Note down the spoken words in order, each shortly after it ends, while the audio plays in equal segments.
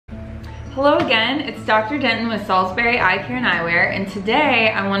Hello again, it's Dr. Denton with Salisbury Eye Care and Eyewear, and today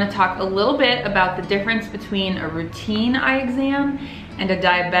I want to talk a little bit about the difference between a routine eye exam and a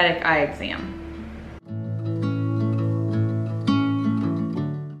diabetic eye exam.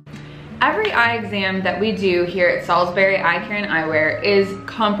 Every eye exam that we do here at Salisbury Eye Care and Eyewear is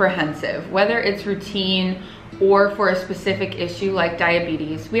comprehensive, whether it's routine or for a specific issue like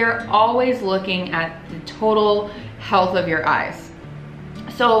diabetes. We are always looking at the total health of your eyes.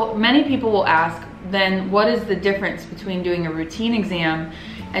 So many people will ask, then what is the difference between doing a routine exam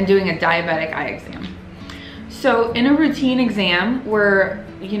and doing a diabetic eye exam? So in a routine exam, we're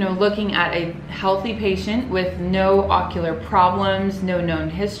looking at a healthy patient with no ocular problems, no known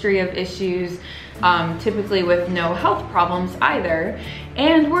history of issues, typically with no health problems either.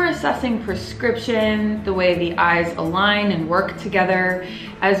 And we're assessing prescription, the way the eyes align and work together,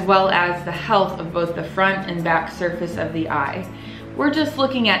 as well as the health of both the front and back surface of the eye. We're just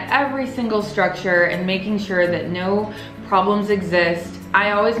looking at every single structure and making sure that no problems exist.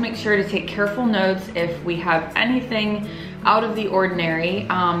 I always make sure to take careful notes if we have anything out of the ordinary.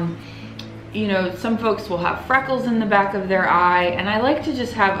 Some folks will have freckles in the back of their eye, and I like to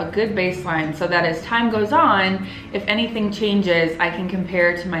just have a good baseline so that as time goes on, if anything changes, I can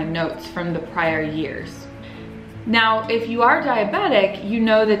compare to my notes from the prior years. Now, if you are diabetic, you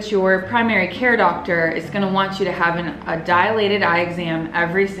know that your primary care doctor is going to want you to have a dilated eye exam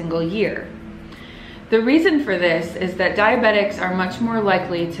every single year. The reason for this is that diabetics are much more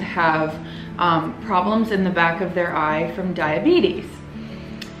likely to have problems in the back of their eye from diabetes.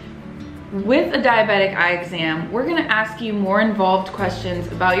 With a diabetic eye exam, we're going to ask you more involved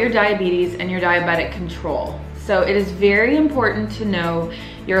questions about your diabetes and your diabetic control. So it is very important to know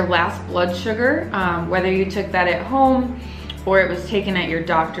your last blood sugar, whether you took that at home or it was taken at your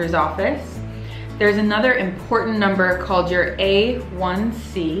doctor's office. There's another important number called your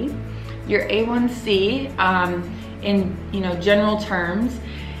A1C. Your A1C, in general terms,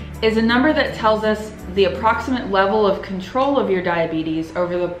 is a number that tells us the approximate level of control of your diabetes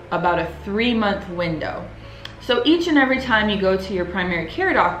over about a 3-month window. So each and every time you go to your primary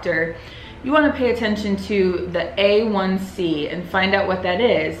care doctor, you want to pay attention to the A1C and find out what that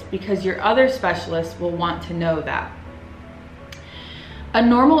is, because your other specialists will want to know that. A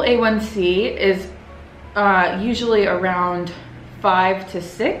normal A1C is usually around 5 to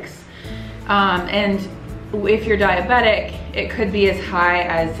 6, and if you're diabetic, it could be as high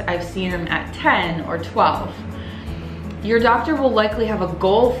as I've seen them at 10 or 12. Your doctor will likely have a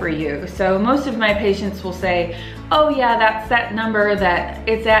goal for you. So most of my patients will say, oh yeah, that's that number that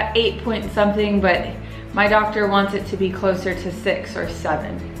it's at 8 point something, but my doctor wants it to be closer to 6 or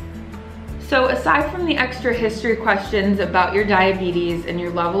 7. So aside from the extra history questions about your diabetes and your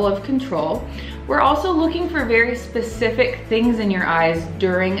level of control, we're also looking for very specific things in your eyes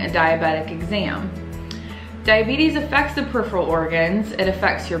during a diabetic exam. Diabetes affects the peripheral organs, it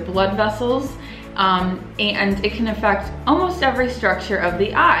affects your blood vessels, and it can affect almost every structure of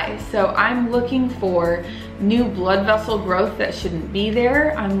the eye. So I'm looking for new blood vessel growth that shouldn't be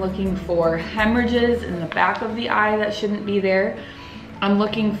there. I'm looking for hemorrhages in the back of the eye that shouldn't be there. I'm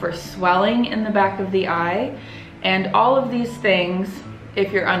looking for swelling in the back of the eye. And all of these things,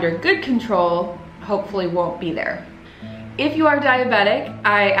 if you're under good control, hopefully won't be there. If you are diabetic,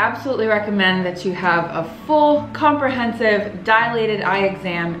 I absolutely recommend that you have a full, comprehensive, dilated eye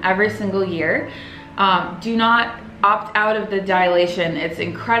exam every single year. Do not opt out of the dilation. It's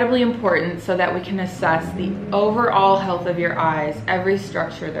incredibly important so that we can assess the overall health of your eyes, every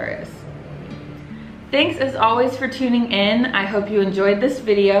structure there is. Thanks as always for tuning in. I hope you enjoyed this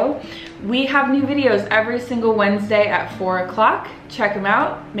video. We have new videos every single Wednesday at 4 o'clock. Check them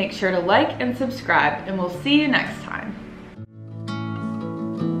out. Make sure to like and subscribe, and we'll see you next time.